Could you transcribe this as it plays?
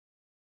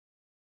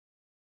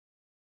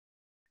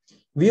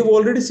We have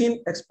already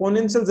seen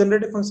exponential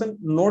generative function,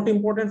 not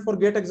important for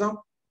GATE exam,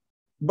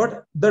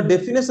 but the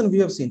definition we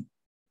have seen.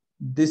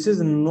 This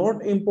is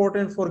not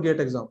important for GATE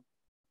exam.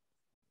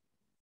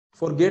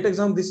 For GATE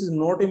exam, this is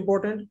not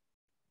important,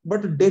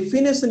 but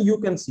definition you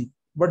can see.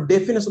 But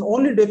definition,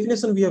 only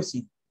definition we have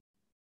seen.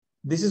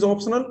 This is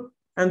optional,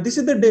 and this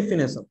is the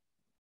definition.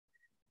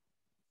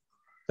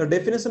 The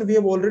definition we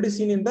have already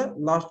seen in the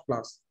last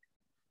class.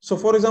 So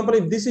for example,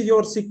 if this is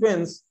your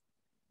sequence,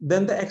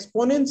 then the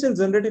exponential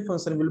generative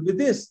function will be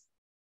this.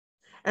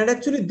 And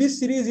actually this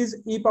series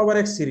is e power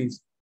x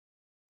series.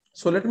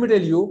 So let me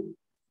tell you,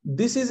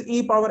 this is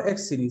e power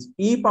x series.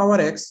 E power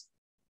x,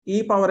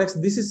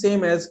 this is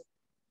same as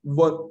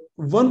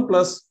 1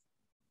 plus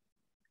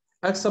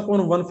x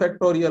upon 1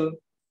 factorial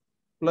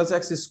plus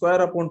x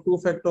square upon 2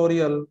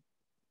 factorial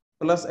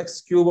plus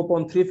x cube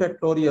upon 3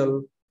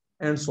 factorial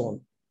and so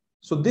on.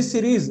 So this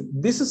series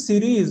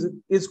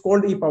is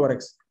called e power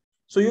x.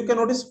 So you can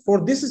notice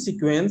for this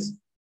sequence,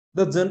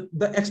 the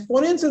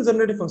exponential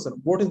generative function.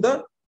 What is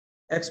the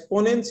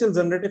exponential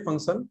generative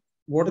function?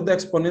 What is the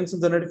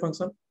exponential generative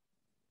function?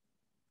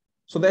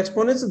 So the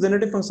exponential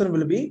generative function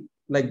will be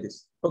like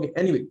this. Okay,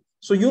 anyway,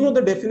 so you know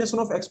the definition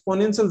of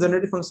exponential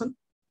generative function.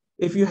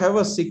 If you have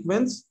a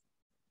sequence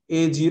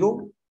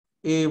A0,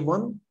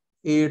 A1,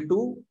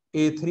 A2,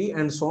 A3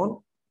 and so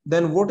on,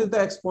 then what is the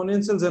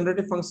exponential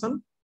generative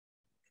function?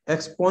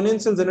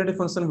 Exponential generative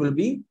function will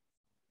be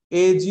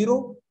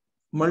A0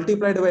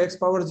 multiplied by x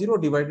power 0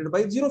 divided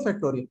by 0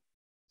 factorial.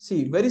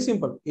 See, very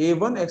simple.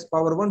 A1 x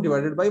power 1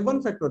 divided by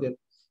 1 factorial.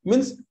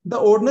 Means the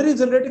ordinary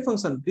generative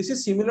function. This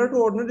is similar to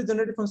ordinary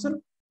generative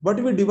function,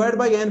 but we divide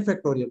by n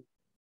factorial.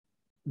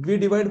 We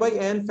divide by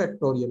n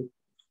factorial.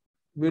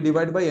 We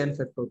divide by n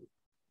factorial.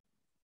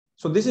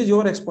 So this is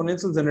your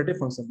exponential generative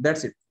function.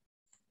 That's it.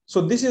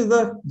 So this is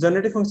the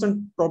generative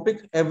function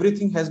topic.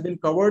 Everything has been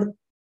covered.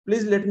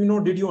 Please let me know,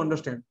 did you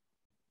understand?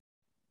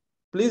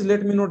 Please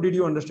let me know, did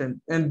you understand?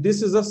 And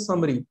this is a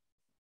summary.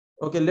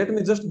 Okay, let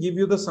me just give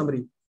you the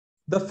summary.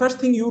 The first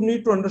thing you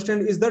need to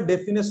understand is the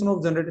definition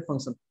of generative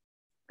function.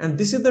 And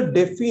this is the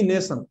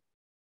definition.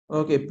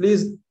 Okay,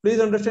 please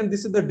understand,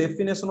 this is the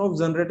definition of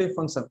generative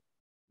function,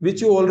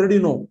 which you already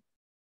know.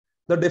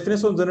 The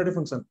definition of generative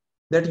function,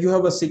 that you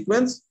have a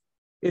sequence.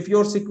 If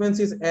your sequence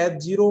is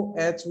H0,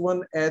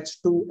 H1,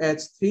 H2,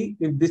 H3,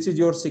 if this is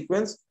your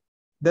sequence,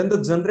 then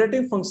the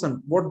generative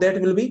function, what that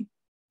will be?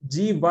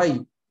 Gy.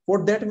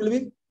 What that will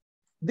be?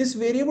 This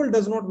variable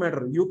does not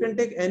matter. You can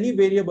take any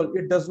variable,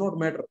 it does not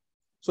matter.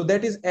 So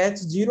that is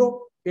H0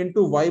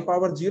 into y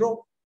power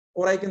 0,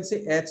 or I can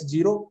say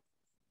H0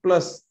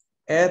 plus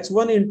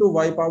H1 into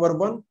y power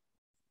 1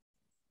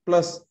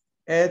 plus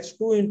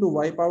H2 into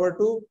y power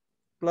 2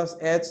 plus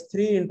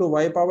H3 into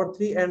y power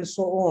 3 and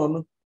so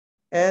on,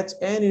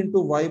 Hn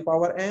into y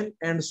power n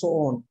and so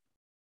on.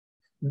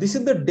 This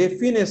is the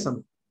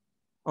definition.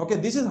 Okay,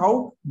 this is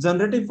how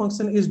generative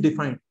function is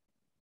defined.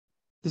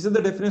 This is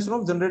the definition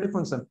of generative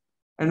function.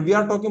 And we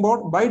are talking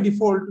about, by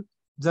default,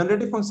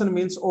 generative function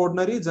means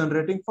ordinary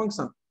generating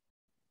function.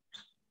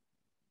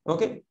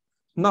 Okay.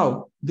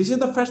 Now, this is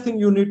the first thing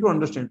you need to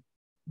understand.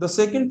 The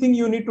second thing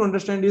you need to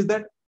understand is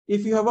that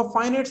if you have a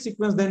finite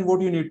sequence, then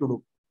what you need to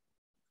do?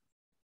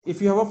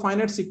 If you have a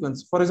finite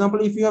sequence, for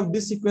example, if you have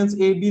this sequence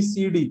A, B,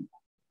 C, D,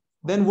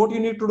 then what you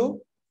need to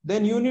do?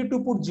 Then you need to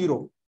put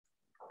 0.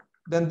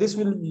 Then this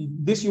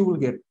you will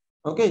get.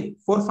 Okay,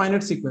 for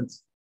finite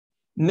sequence.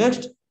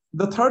 Next,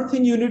 the third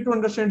thing you need to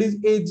understand is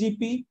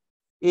AGP,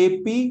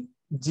 AP,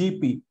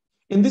 GP.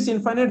 In this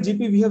infinite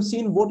GP, we have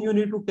seen what you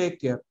need to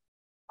take care.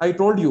 I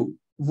told you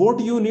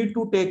what you need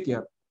to take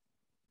care.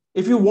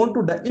 If you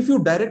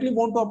directly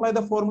want to apply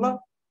the formula,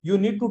 you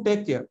need to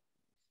take care.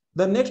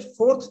 The next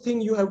fourth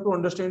thing you have to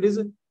understand is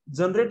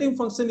generating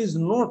function is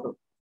not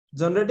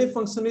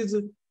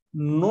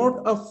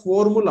a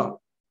formula.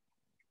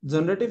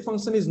 Generative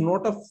function is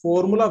not a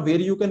formula where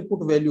you can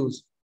put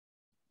values.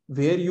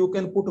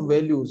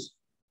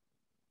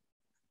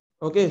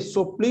 Okay,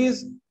 so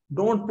please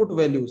don't put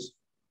values.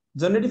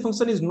 Generative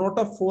function is not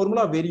a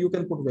formula where you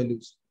can put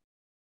values.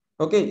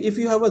 Okay, if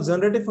you have a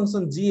generative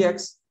function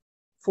gx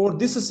for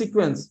this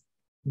sequence,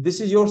 this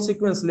is your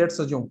sequence, let's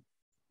assume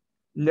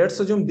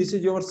this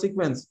is your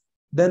sequence,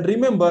 then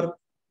remember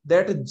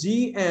that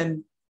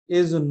gn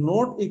is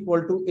not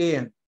equal to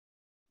an.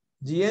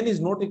 Gn is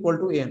not equal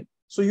to an.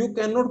 So you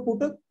cannot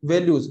put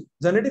values.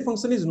 Generative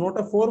function is not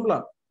a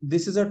formula.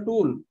 This is a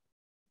tool.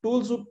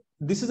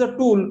 This is a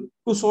tool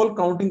to solve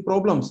counting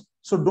problems.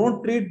 So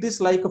don't treat this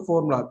like a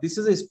formula. This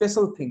is a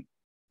special thing.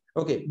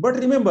 Okay, but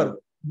remember,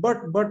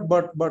 but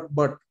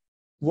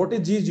what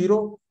is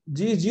G0?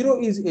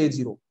 G0 is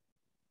A0,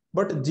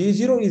 but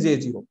G0 is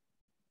A0.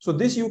 So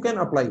this you can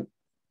apply.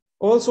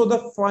 Also,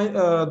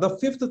 the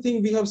fifth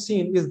thing we have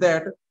seen is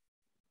that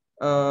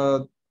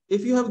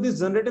if you have this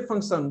generative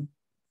function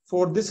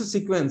for this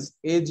sequence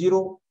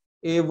A0,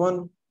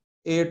 A1,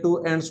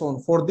 A2 and so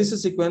on, for this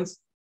sequence,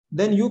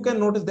 then you can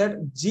notice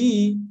that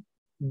G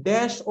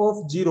dash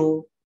of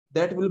 0,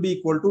 that will be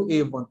equal to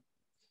A1.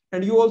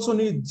 And you also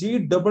need G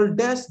double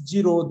dash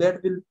 0,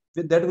 that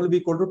will be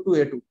equal to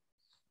 2A2.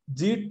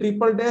 G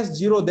triple dash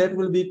 0, that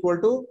will be equal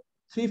to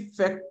 3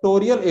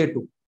 factorial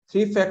A2.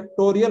 3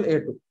 factorial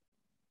A2.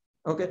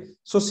 Okay.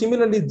 So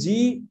similarly,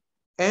 G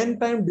n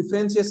time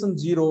differentiation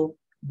 0,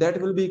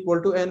 that will be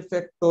equal to n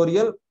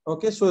factorial.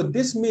 Okay. So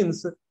this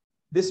means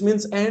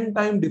n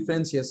time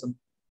differentiation.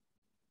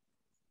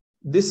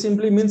 This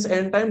simply means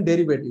n time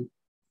derivative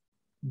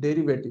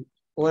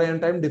or n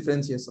time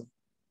differentiation.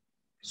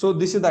 So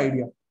this is the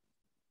idea.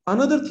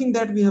 Another thing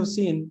that we have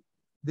seen,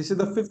 this is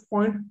the 5th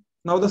point.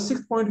 Now the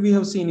 6th point we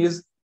have seen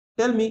is,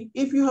 tell me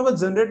if you have a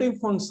generating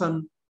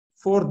function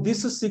for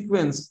this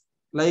sequence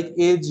like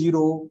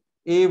A0,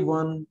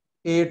 A1,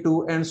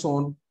 A2 and so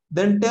on,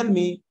 then tell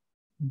me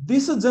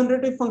this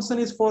generative function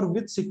is for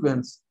which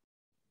sequence?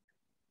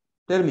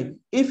 Tell me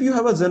if you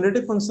have a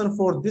generative function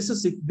for this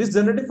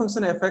generative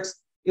function fx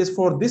is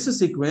for this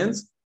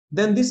sequence,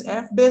 then this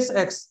f dash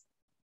x,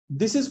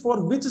 this is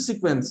for which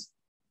sequence?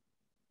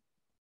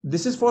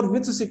 This is for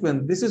which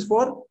sequence? This is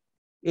for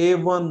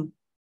A1,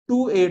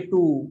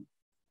 2A2,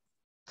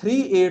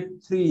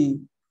 3A3,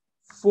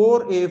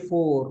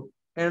 4A4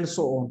 and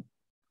so on.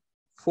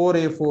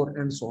 4A4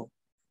 and so on.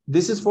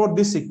 This is for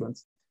this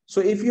sequence. So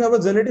if you have a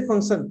generative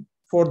function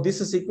for this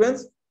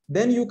sequence,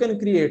 then you can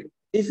create,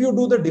 if you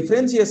do the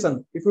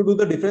differentiation,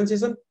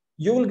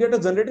 you will get a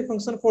generative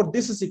function for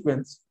this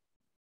sequence.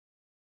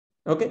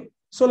 Okay.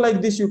 So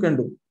like this you can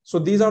do. So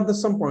these are the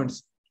some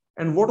points.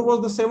 And what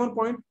was the 7th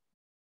point?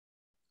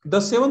 The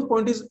 7th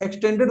point is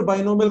extended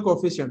binomial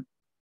coefficient.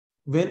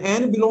 When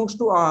n belongs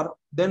to R,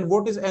 then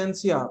what is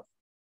NCR?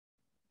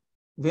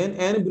 When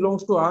n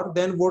belongs to R,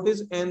 then what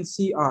is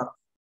NCR?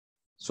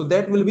 So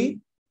that will be,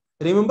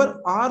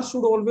 remember, R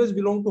should always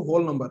belong to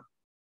whole number.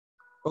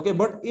 Okay,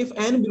 but if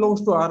n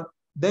belongs to R,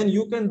 then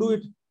you can do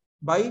it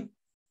by,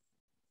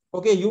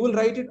 okay, you will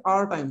write it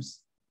R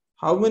times.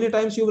 How many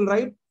times you will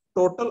write?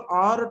 Total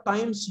R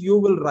times you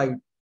will write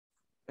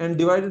and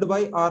divided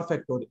by R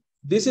factorial.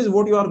 This is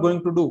what you are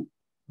going to do.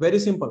 Very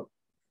simple.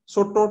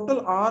 So total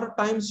R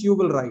times you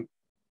will write.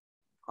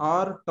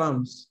 R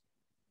terms.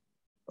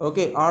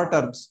 Okay, R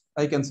terms,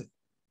 I can say.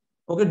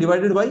 Okay,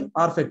 divided by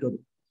R factorial.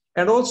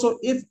 And also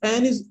if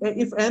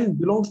n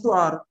belongs to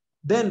R,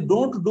 then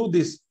don't do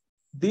this.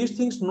 These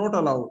things not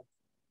allowed.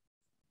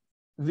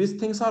 Which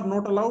things are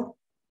not allowed?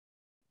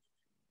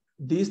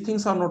 These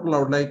things are not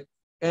allowed, like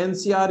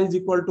NCR is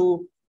equal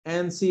to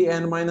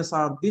NCN minus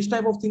R. These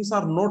type of things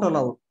are not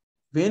allowed.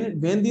 When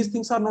these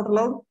things are not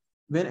allowed?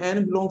 When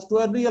n belongs to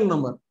a real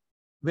number.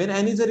 When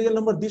n is a real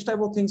number, these type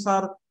of things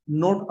are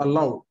not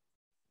allowed.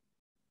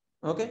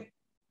 Okay.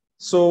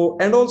 So,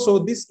 and also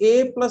this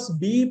A plus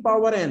B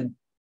power n,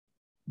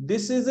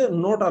 this is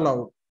not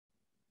allowed.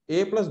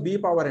 A plus B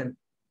power n.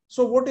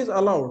 So what is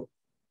allowed?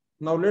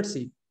 Now let's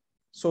see.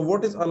 So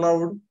what is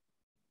allowed?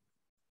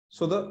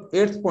 So the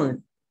 8th point,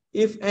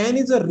 if n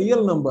is a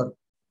real number,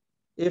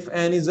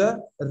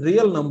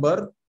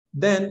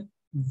 then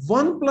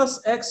 1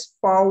 plus x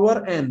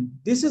power n,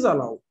 this is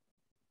allowed.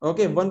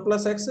 Okay, 1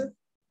 plus x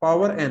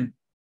power n.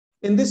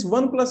 In this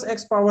 1 plus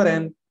x power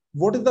n,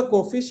 what is the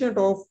coefficient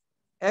of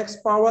x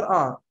power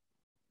r?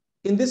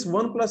 In this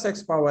 1 plus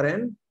x power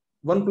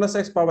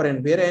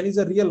n, where n is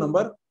a real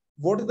number,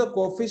 what is the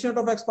coefficient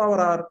of x power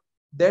r?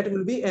 That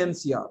will be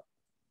NCR.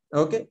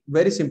 Okay,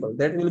 very simple.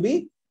 That will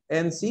be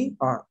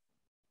NCR.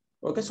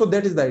 Okay, so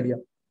that is the idea.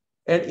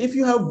 And if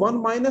you have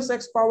 1 minus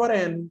x power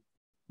n,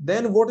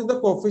 then what is the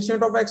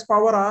coefficient of x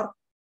power r?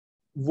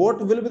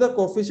 What will be the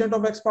coefficient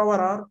of x power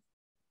r?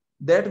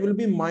 That will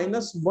be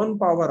minus 1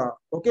 power r.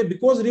 Okay,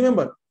 because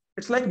remember,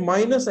 it's like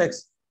minus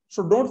x.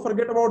 So don't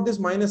forget about this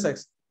minus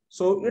x.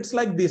 So it's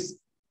like this.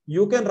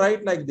 You can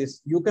write like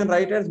this. You can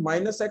write as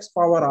minus x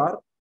power r.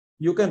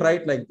 You can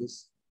write like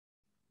this.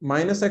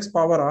 Minus x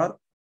power r.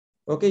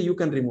 Okay, you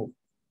can remove.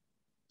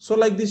 So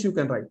like this you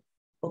can write.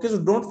 Okay, so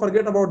don't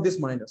forget about this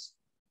minus.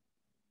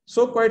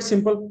 So quite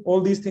simple,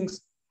 all these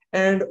things.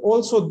 And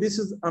also this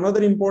is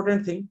another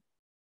important thing.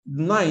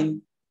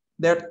 9,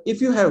 that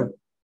if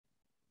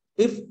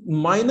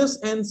minus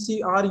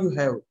NCR you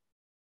have,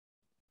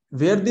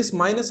 where this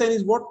minus n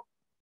is what?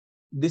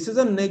 This is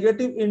a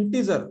negative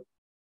integer.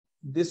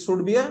 This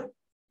should be a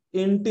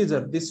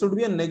integer. This should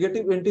be a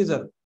negative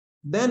integer.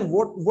 Then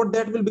what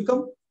that will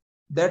become?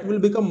 That will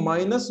become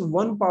minus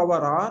 1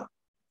 power r.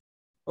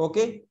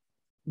 Okay.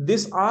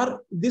 This r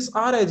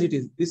as it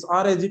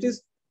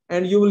is,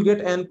 and you will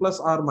get n plus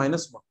r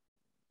minus 1.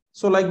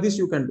 So like this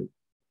you can do.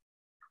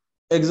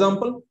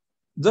 Example,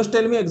 just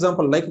tell me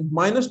example, like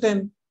minus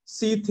 10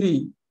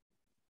 C3,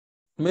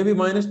 maybe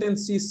minus 10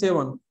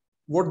 C7.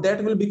 What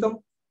that will become?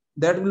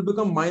 That will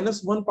become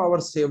minus 1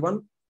 power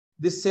 7.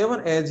 This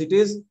 7 as it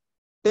is,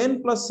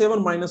 10 plus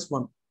 7 minus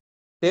 1.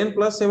 10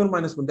 plus 7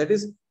 minus 1, that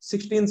is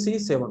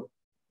 16C7.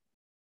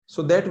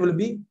 So that will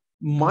be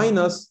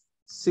minus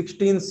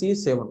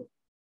 16C7.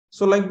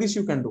 So like this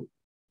you can do.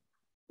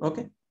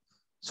 Okay.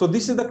 So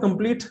this is the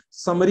complete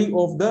summary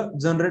of the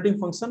generating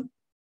function.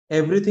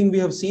 Everything we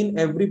have seen,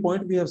 every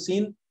point we have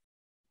seen,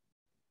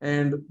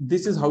 and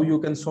this is how you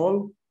can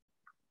solve.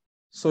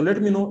 So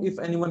let me know if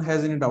anyone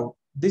has any doubt.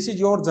 This is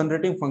your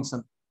generating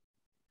function.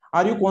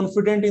 Are you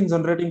confident in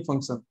generating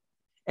function?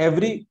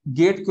 Every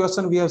gate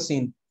question we have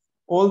seen,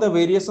 all the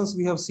variations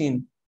we have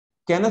seen,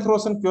 Kenneth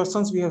Rosen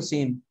questions we have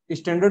seen,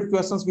 standard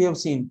questions we have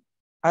seen.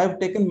 I have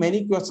taken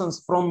many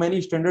questions from many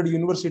standard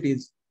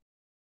universities,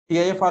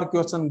 TIFR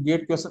question,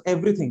 gate question,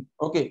 everything.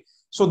 Okay,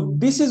 so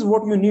this is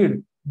what you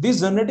need.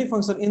 This generative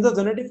function, in the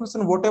generative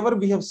function, whatever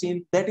we have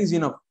seen, that is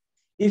enough.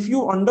 If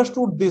you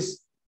understood this,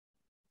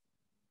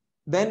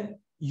 then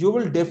you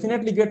will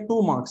definitely get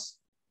 2 marks.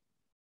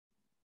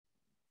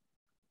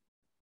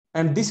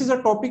 And this is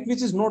a topic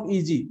which is not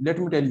easy. Let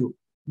me tell you,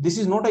 this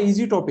is not an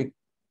easy topic.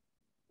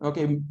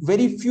 Okay,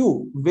 very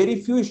few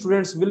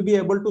students will be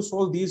able to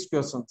solve these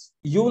questions.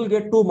 You will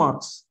get 2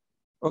 marks.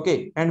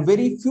 Okay, and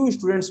very few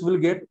students will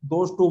get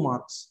those 2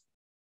 marks.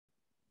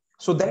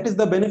 So that is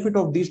the benefit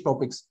of these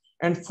topics.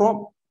 And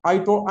from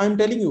I'm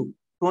telling you,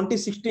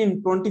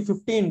 2016,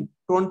 2015,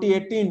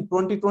 2018,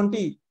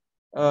 2020,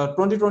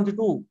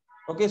 2022.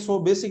 Okay, so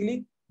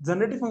basically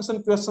generative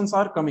function questions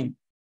are coming.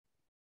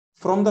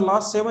 From the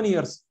last 7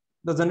 years,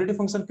 the generative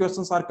function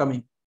questions are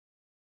coming.